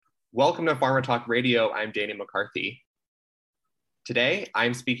Welcome to Pharma Talk Radio. I'm Danny McCarthy. Today,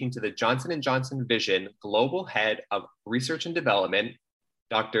 I'm speaking to the Johnson & Johnson Vision Global Head of Research and Development,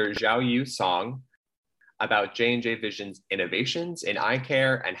 Dr. Xiaoyu Song, about J&J Vision's innovations in eye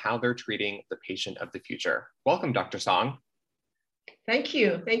care and how they're treating the patient of the future. Welcome, Dr. Song. Thank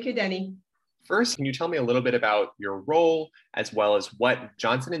you. Thank you, Danny. First, can you tell me a little bit about your role as well as what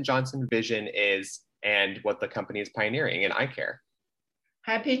Johnson & Johnson Vision is and what the company is pioneering in eye care?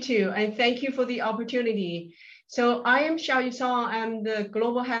 Happy to, and thank you for the opportunity. So I am Xiaoyu Song. I'm the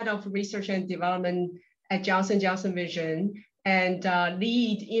Global Head of Research and Development at Johnson & Johnson Vision and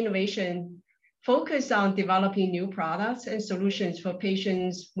lead innovation focused on developing new products and solutions for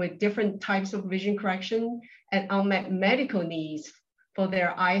patients with different types of vision correction and unmet medical needs for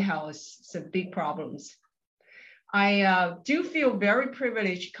their eye health, so big problems. I do feel very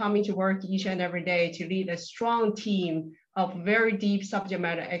privileged coming to work each and every day to lead a strong team of very deep subject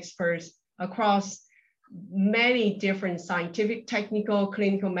matter experts across many different scientific, technical,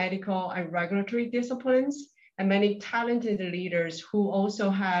 clinical, medical, and regulatory disciplines, and many talented leaders who also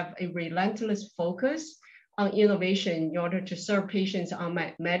have a relentless focus on innovation in order to serve patients'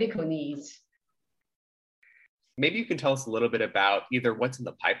 unmet medical needs. Maybe you can tell us a little bit about either what's in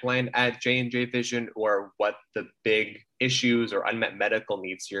the pipeline at J&J Vision or what the big issues or unmet medical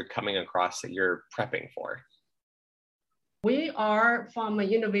needs you're coming across that you're prepping for. We are, from an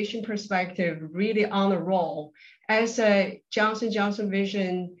innovation perspective, really on a roll. As a Johnson & Johnson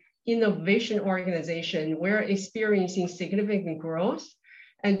Vision innovation organization, we're experiencing significant growth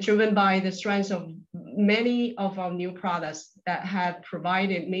and driven by the strength of many of our new products that have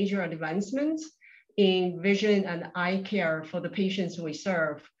provided major advancements in vision and eye care for the patients we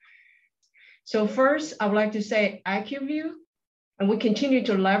serve. So first, I would like to say AccuView, and we continue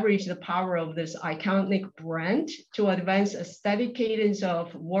to leverage the power of this iconic brand to advance a steady cadence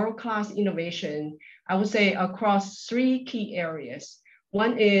of world-class innovation, I would say across three key areas.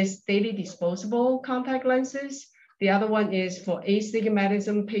 One is daily disposable contact lenses. The other one is for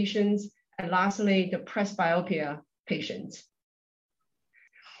astigmatism patients. And lastly, the presbyopia patients.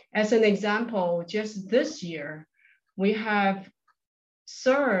 As an example, just this year, we have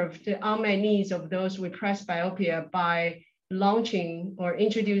served the unmet needs of those with presbyopia by launching or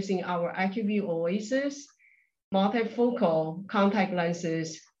introducing our AccuView Oasis multifocal contact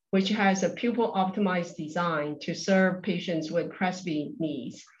lenses, which has a pupil optimized design to serve patients with presby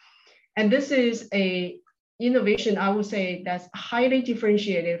needs. And this is a innovation, I would say, that's highly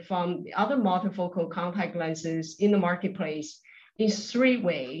differentiated from the other multifocal contact lenses in the marketplace in three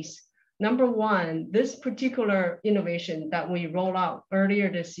ways. Number one, this particular innovation that we rolled out earlier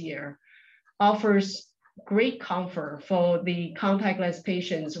this year offers great comfort for the contact lens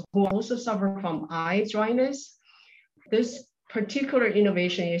patients who also suffer from eye dryness. This particular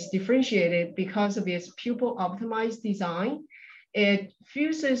innovation is differentiated because of its pupil optimized design. It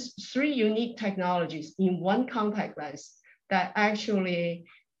fuses three unique technologies in one contact lens that actually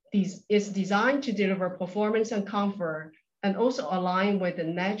is designed to deliver performance and comfort and also align with the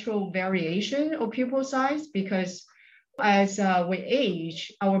natural variation of pupil size, because as we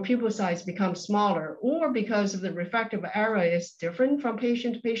age, our pupil size becomes smaller, or because of the refractive error is different from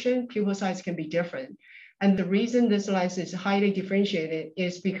patient to patient, pupil size can be different. And the reason this lens is highly differentiated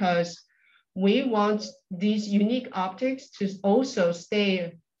is because we want these unique optics to also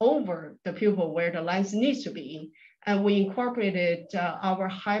stay over the pupil where the lens needs to be. And we incorporated our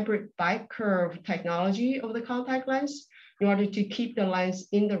hybrid back curve technology of the contact lens in order to keep the lens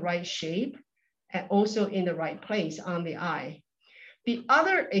in the right shape and also in the right place on the eye. The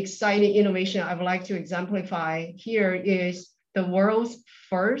other exciting innovation I would like to exemplify here is the world's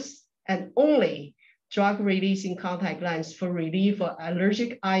first and only drug-releasing contact lens for relief of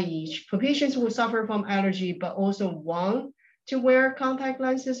allergic eye itch for patients who suffer from allergy, but also want to wear contact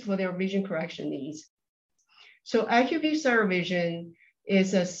lenses for their vision correction needs. So AccuView CereVision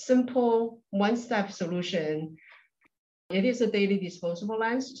is a simple one-step solution. It is a daily disposable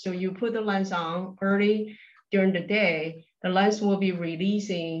lens. So you put the lens on early during the day, the lens will be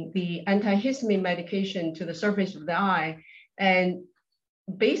releasing the antihistamine medication to the surface of the eye and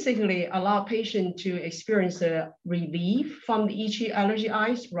basically allow patients to experience the relief from the itchy allergy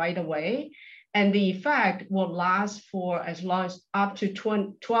eyes right away. And the effect will last for as long as up to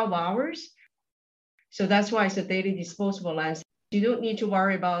 12 hours. So that's why it's a daily disposable lens. You don't need to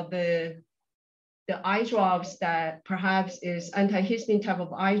worry about the eye drops that perhaps is antihistamine type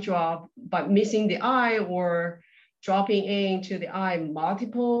of eye drop, but missing the eye or dropping into the eye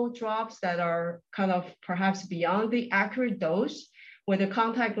multiple drops that are kind of perhaps beyond the accurate dose. With the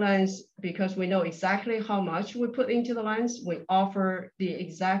contact lens, because we know exactly how much we put into the lens, we offer the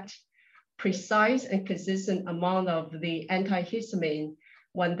exact, precise, and consistent amount of the antihistamine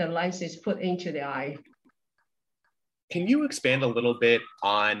when the lens is put into the eye. Can you expand a little bit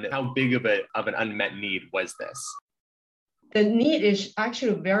on how big of an unmet need was this? The need is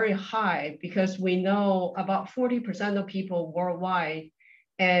actually very high because we know about 40% of people worldwide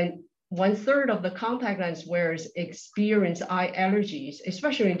and 1/3 of the contact lens wearers experience eye allergies,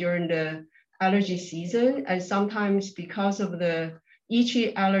 especially during the allergy season. And sometimes because of the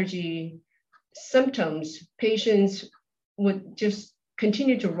itchy allergy symptoms, patients would just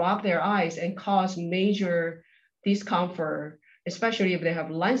continue to rub their eyes and cause major discomfort, especially if they have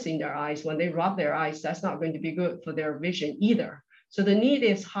lens in their eyes. When they rub their eyes, that's not going to be good for their vision either. So the need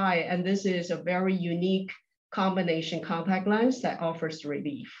is high, and this is a very unique combination contact lens that offers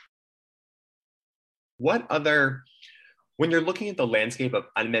relief. When you're looking at the landscape of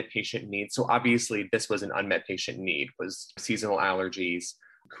unmet patient needs, so obviously this was an unmet patient need, was seasonal allergies,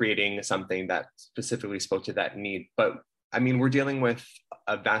 creating something that specifically spoke to that need. But I mean, we're dealing with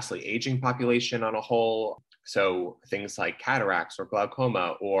a vastly aging population on a whole. So things like cataracts or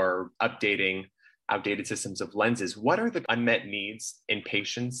glaucoma or updating outdated systems of lenses. What are the unmet needs in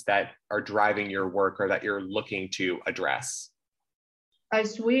patients that are driving your work or that you're looking to address?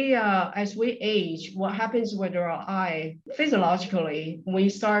 As we age, what happens with our eye physiologically, we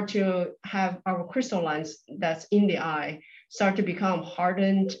start to have our crystal lens that's in the eye start to become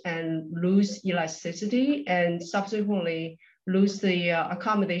hardened and lose elasticity, and subsequently lose the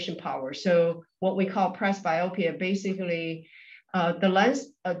accommodation power. So what we call presbyopia, basically the lens,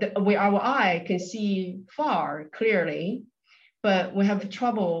 our eye can see far clearly, but we have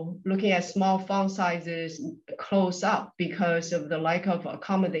trouble looking at small font sizes close up because of the lack of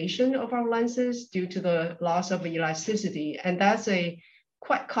accommodation of our lenses due to the loss of elasticity. And that's a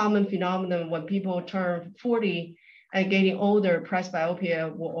quite common phenomenon when people turn 40 and getting older,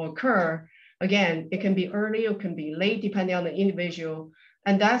 presbyopia will occur. Again, it can be early or can be late depending on the individual.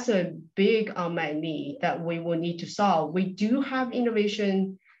 And that's a big unmet need that we will need to solve. We do have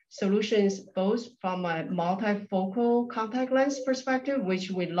innovation solutions, both from a multifocal contact lens perspective,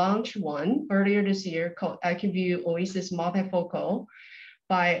 which we launched one earlier this year called AccuView Oasis Multifocal,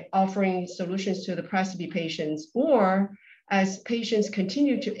 by offering solutions to the presby patients. Or as patients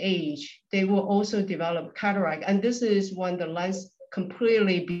continue to age, they will also develop cataract. And this is when the lens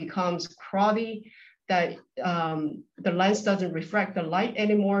completely becomes cloudy, that the lens doesn't reflect the light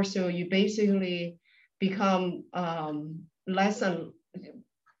anymore. So you basically become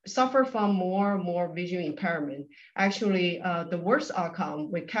suffer from more and more visual impairment. Actually, the worst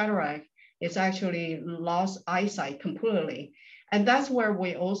outcome with cataract is actually lost eyesight completely. And that's where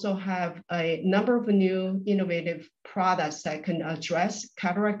we also have a number of new innovative products that can address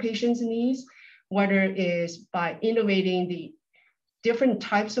cataract patients' needs, whether it is by innovating the different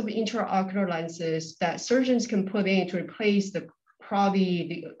types of intraocular lenses that surgeons can put in to replace the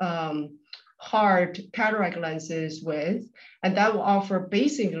cloudy, hard cataract lenses with, and that will offer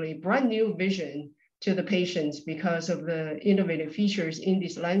basically brand new vision to the patients because of the innovative features in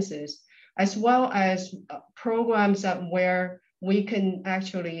these lenses, as well as programs where we can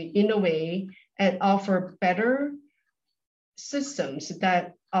actually innovate and offer better systems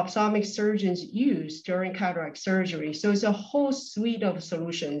that ophthalmic surgeons use during cataract surgery. So it's a whole suite of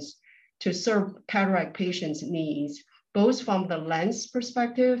solutions to serve cataract patients' needs, both from the lens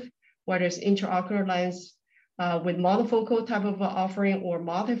perspective, whether it's intraocular lens with monofocal type of offering or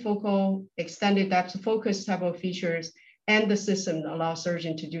multifocal extended depth of focus type of features, and the system that allows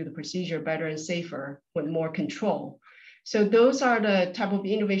surgeon to do the procedure better and safer with more control. So those are the type of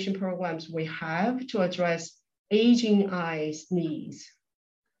innovation programs we have to address aging eyes needs.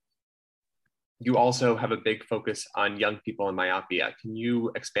 You also have a big focus on young people and myopia. Can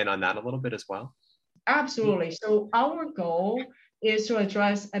you expand on that a little bit as well? Absolutely. So our goal is to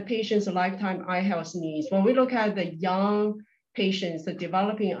address a patient's lifetime eye health needs. When we look at the young patients, the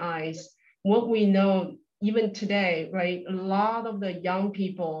developing eyes, what we know even today, right, a lot of the young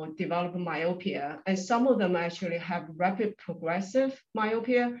people develop myopia, and some of them actually have rapid progressive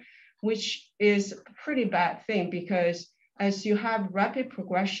myopia, which is a pretty bad thing because as you have rapid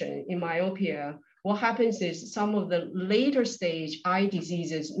progression in myopia, what happens is some of the later stage eye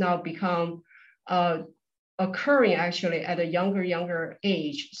diseases now become occurring actually at a younger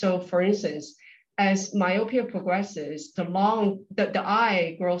age. So for instance, as myopia progresses, the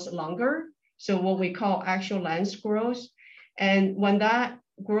eye grows longer. So what we call actual lens growth. And when that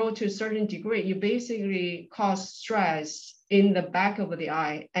grows to a certain degree, you basically cause stress in the back of the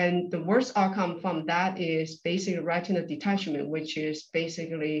eye. And the worst outcome from that is basically retinal detachment, which is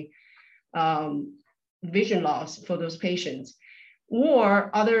basically vision loss for those patients,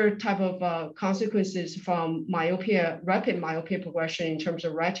 or other type of consequences from myopia, rapid myopia progression in terms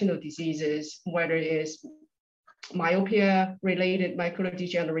of retinal diseases, whether it is myopia-related macular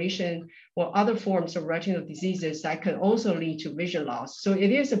degeneration or other forms of retinal diseases that can also lead to vision loss. So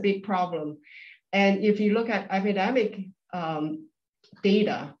it is a big problem. And if you look at epidemic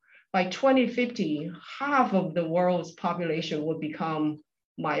data, by 2050, half of the world's population will become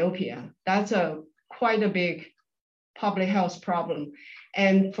myopia. That's quite a big public health problem.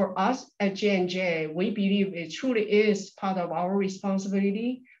 And for us at J&J, we believe it truly is part of our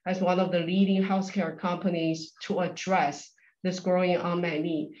responsibility as one of the leading healthcare companies to address this growing unmet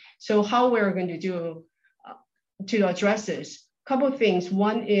need. So how we're going to do to address this? Couple of things.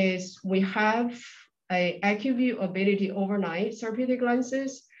 One is we have a AccuView Ability overnight therapeutic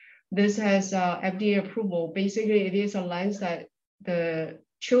lenses. This has FDA approval. Basically, it is a lens that the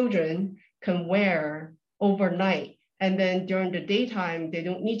children can wear overnight. And then during the daytime, they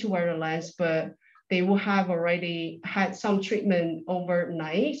don't need to wear the lens, but they will have already had some treatment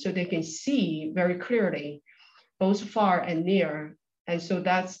overnight so they can see very clearly, both far and near. And so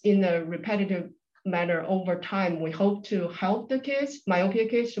that's in a repetitive manner over time. We hope to help the kids, myopia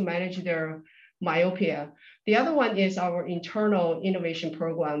kids, to manage their myopia. The other one is our internal innovation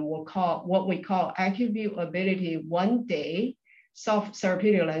program, what we call AccuView Ability One Day Soft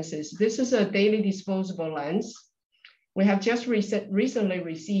Therapeutic Lenses. This is a daily disposable lens. We have just recently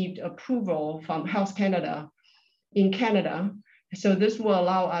received approval from Health Canada in Canada. So this will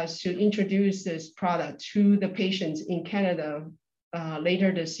allow us to introduce this product to the patients in Canada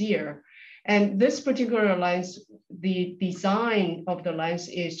later this year. And this particular lens, the design of the lens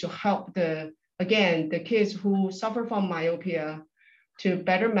is to help the kids who suffer from myopia to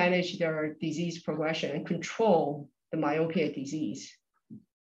better manage their disease progression and control the myopia disease.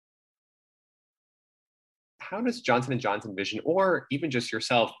 How does Johnson & Johnson Vision, or even just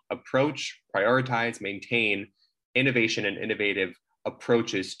yourself, approach, prioritize, maintain innovation and innovative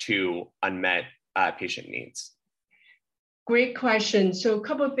approaches to unmet patient needs? Great question. So a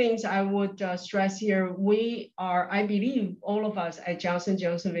couple of things I would stress here. I believe all of us at Johnson &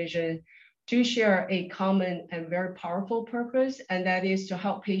 Johnson Vision do share a common and very powerful purpose, and that is to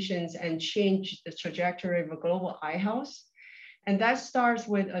help patients and change the trajectory of a global eye health. And that starts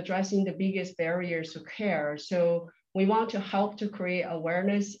with addressing the biggest barriers to care. So we want to help to create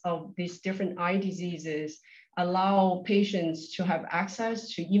awareness of these different eye diseases, allow patients to have access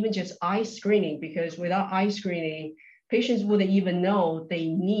to even just eye screening, because without eye screening, patients wouldn't even know they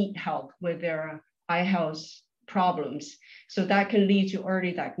need help with their eye health problems. So that can lead to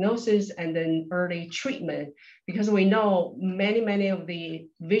early diagnosis and then early treatment, because we know many of the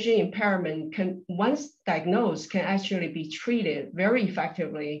vision impairment can, once diagnosed, can actually be treated very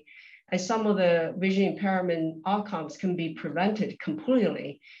effectively. And some of the vision impairment outcomes can be prevented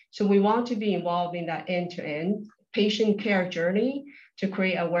completely. So we want to be involved in that end-to-end patient care journey to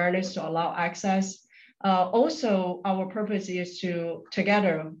create awareness, to allow access. Also, our purpose is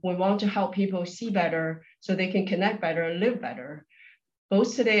together, we want to help people see better so they can connect better and live better,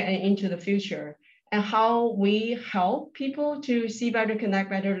 both today and into the future. And how we help people to see better, connect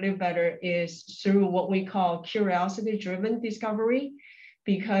better, live better is through what we call curiosity-driven discovery,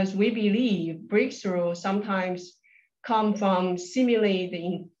 because we believe breakthrough sometimes come from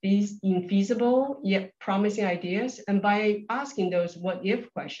seemingly these infeasible yet promising ideas, and by asking those what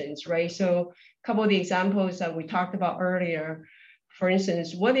if questions, right? So a couple of the examples that we talked about earlier, for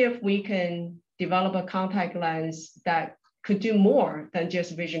instance, what if we can develop a contact lens that could do more than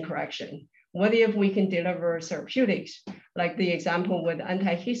just vision correction? What if we can deliver therapeutics, like the example with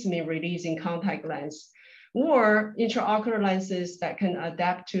antihistamine releasing contact lens, or intraocular lenses that can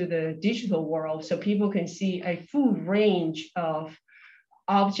adapt to the digital world so people can see a full range of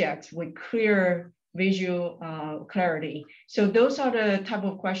objects with clear visual clarity. So those are the type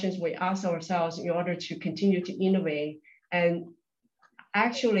of questions we ask ourselves in order to continue to innovate and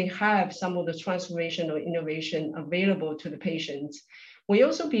actually have some of the transformational innovation available to the patients. We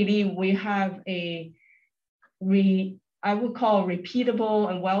also believe we have I would call repeatable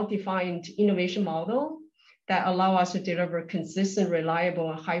and well-defined innovation model that allow us to deliver consistent,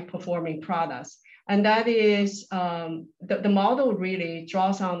 reliable, and high-performing products. And that is, the model really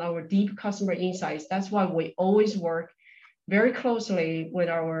draws on our deep customer insights. That's why we always work very closely with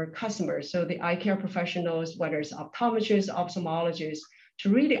our customers. So the eye care professionals, whether it's optometrists, ophthalmologists, to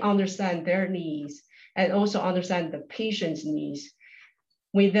really understand their needs and also understand the patient's needs.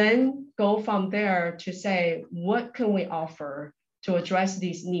 We then go from there to say, what can we offer to address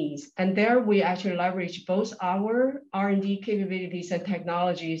these needs? And there we actually leverage both our R&D capabilities and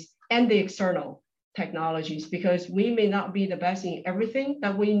technologies and the external technologies, because we may not be the best in everything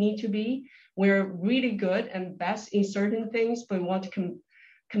that we need to be. We're really good and best in certain things, but we want to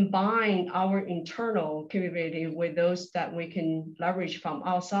combine our internal capability with those that we can leverage from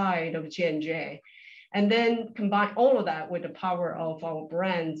outside of J&J. And then combine all of that with the power of our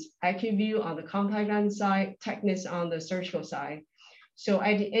brands, AccuView on the contact lens side, Technis on the surgical side. So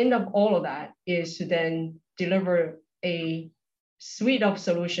at the end of all of that is to then deliver a suite of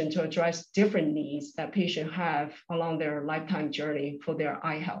solutions to address different needs that patients have along their lifetime journey for their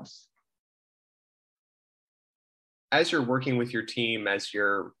eye health. As you're working with your team, as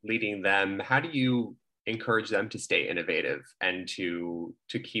you're leading them, how do you encourage them to stay innovative and to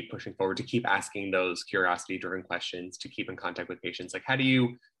keep pushing forward, to keep asking those curiosity-driven questions, to keep in contact with patients? Like, how do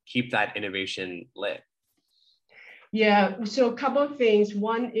you keep that innovation lit? Yeah, so a couple of things.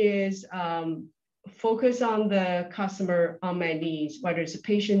 One is focus on the customer unmet needs, whether it's a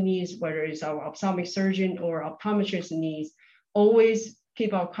patient needs, whether it's our ophthalmic surgeon or optometrist needs. Always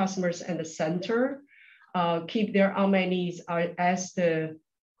keep our customers at the center. Keep their unmet needs as the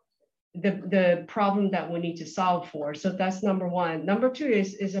problem that we need to solve for. So that's number one. Number two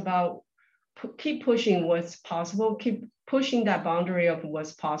is about keep pushing what's possible, keep pushing that boundary of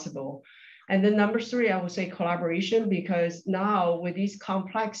what's possible. And then number three, I would say collaboration, because now with these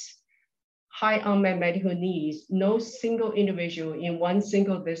complex, high unmet medical needs, no single individual in one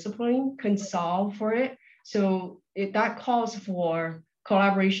single discipline can solve for it. So that calls for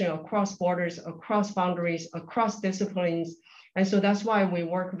collaboration across borders, across boundaries, across disciplines. And so that's why we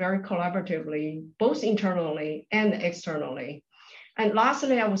work very collaboratively, both internally and externally. And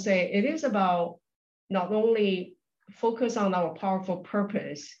lastly, I would say it is about not only focus on our powerful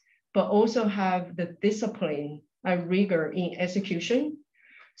purpose, but also have the discipline and rigor in execution.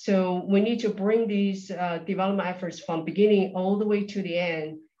 So we need to bring these development efforts from beginning all the way to the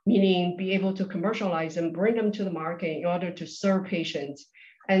end, meaning be able to commercialize them, bring them to the market in order to serve patients.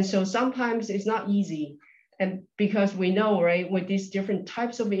 And so sometimes it's not easy. And because we know, right, with these different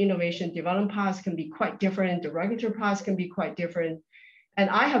types of innovation, development paths can be quite different, the regulatory paths can be quite different. And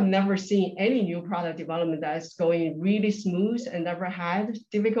I have never seen any new product development that's going really smooth and never had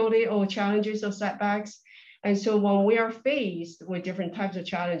difficulty or challenges or setbacks. And so when we are faced with different types of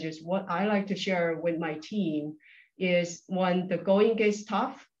challenges, what I like to share with my team is when the going gets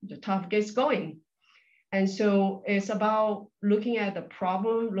tough, the tough gets going. And so it's about looking at the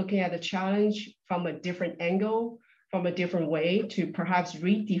problem, looking at the challenge from a different angle, from a different way to perhaps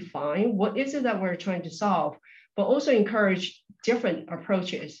redefine what is it that we're trying to solve, but also encourage different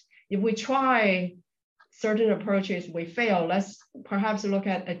approaches. If we try certain approaches, we fail, let's perhaps look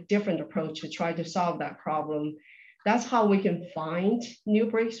at a different approach to try to solve that problem. That's how we can find new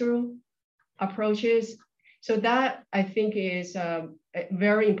breakthrough approaches. So that I think is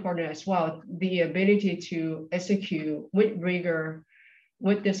very important as well. The ability to execute with rigor,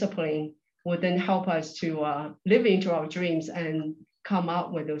 with discipline, would then help us to live into our dreams and come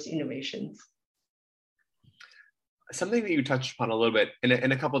out with those innovations. Something that you touched upon a little bit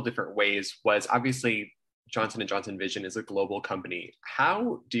in a couple of different ways was obviously Johnson & Johnson Vision is a global company.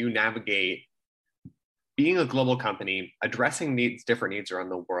 How do you navigate being a global company, addressing different needs around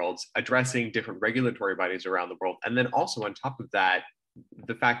the world, addressing different regulatory bodies around the world, and then also on top of that,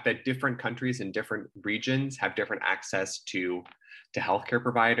 the fact that different countries and different regions have different access to healthcare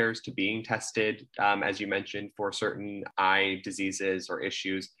providers, to being tested, as you mentioned, for certain eye diseases or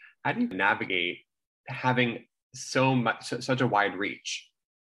issues? How do you navigate having such a wide reach?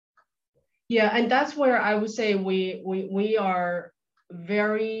 Yeah, and that's where I would say we are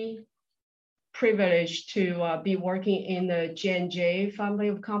very privileged to be working in the J&J family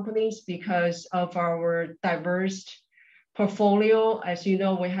of companies because of our diverse portfolio. As you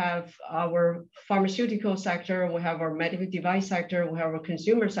know, we have our pharmaceutical sector, we have our medical device sector, we have our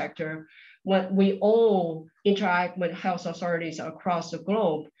consumer sector. We all interact with health authorities across the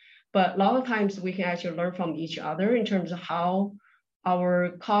globe. But a lot of times we can actually learn from each other in terms of how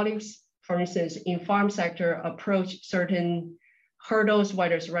our colleagues, for instance, in farm sector, approach certain hurdles,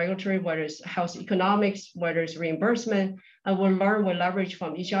 whether it's regulatory, whether it's health economics, whether it's reimbursement, and we'll leverage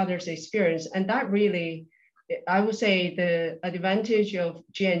from each other's experience. And that really, I would say, the advantage of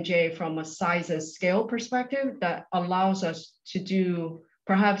J&J from a size and scale perspective that allows us to do,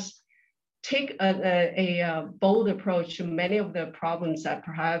 perhaps take a bold approach to many of the problems that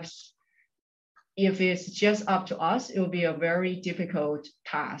perhaps if it's just up to us, it will be a very difficult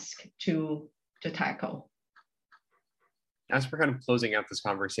task to tackle. As we're kind of closing out this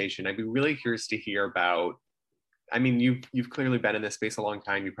conversation, I'd be really curious to hear about, I mean, you've clearly been in this space a long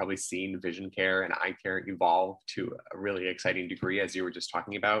time. You've probably seen vision care and eye care evolve to a really exciting degree, as you were just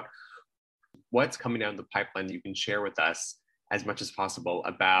talking about. What's coming down the pipeline that you can share with us as much as possible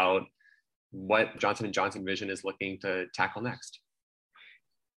about what Johnson & Johnson Vision is looking to tackle next?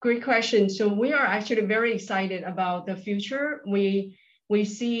 Great question. So we are actually very excited about the future. We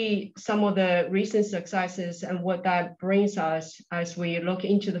see some of the recent successes and what that brings us as we look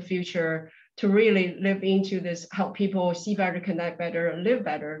into the future to really live into this, help people see better, connect better, live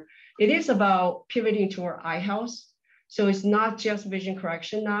better. It is about pivoting toward eye health. So it's not just vision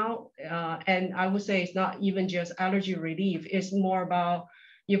correction now. And I would say it's not even just allergy relief. It's more about,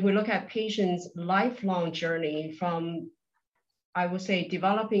 if we look at patients' lifelong journey from, I would say,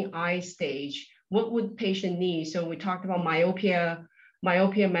 developing eye stage, what would patient need? So we talked about myopia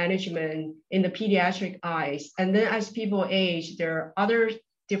management in the pediatric eyes. And then as people age, there are other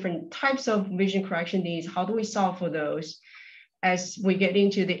different types of vision correction needs. How do we solve for those? As we get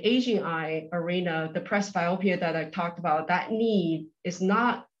into the aging eye arena, the presbyopia that I talked about, that need is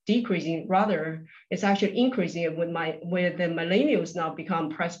not decreasing, rather it's actually increasing with the millennials now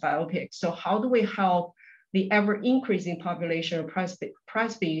become presbyopic. So how do we help the ever increasing population of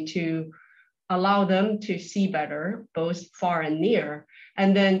presby to allow them to see better, both far and near?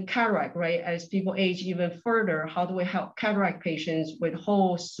 And then cataract, right? As people age even further, how do we help cataract patients with a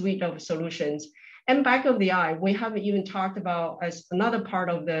whole suite of solutions? And back of the eye, we haven't even talked about as another part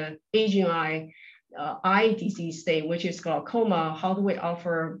of the aging eye disease state, which is glaucoma. How do we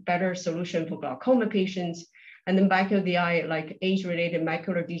offer better solution for glaucoma patients? And then back of the eye, like age-related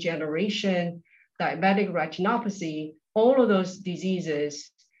macular degeneration, diabetic retinopathy, all of those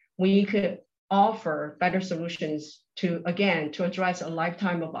diseases, we could offer better solutions to address a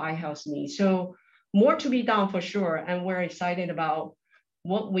lifetime of eye health needs. So more to be done for sure. And we're excited about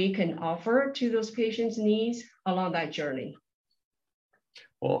what we can offer to those patients' needs along that journey.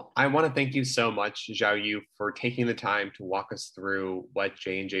 Well, I want to thank you so much, Xiaoyu, for taking the time to walk us through what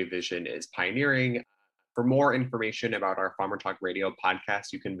J&J Vision is pioneering. For more information about our Pharma Talk Radio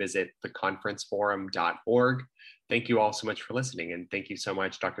podcast, you can visit theconferenceforum.org. Thank you all so much for listening. And thank you so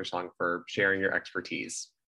much, Dr. Song, for sharing your expertise.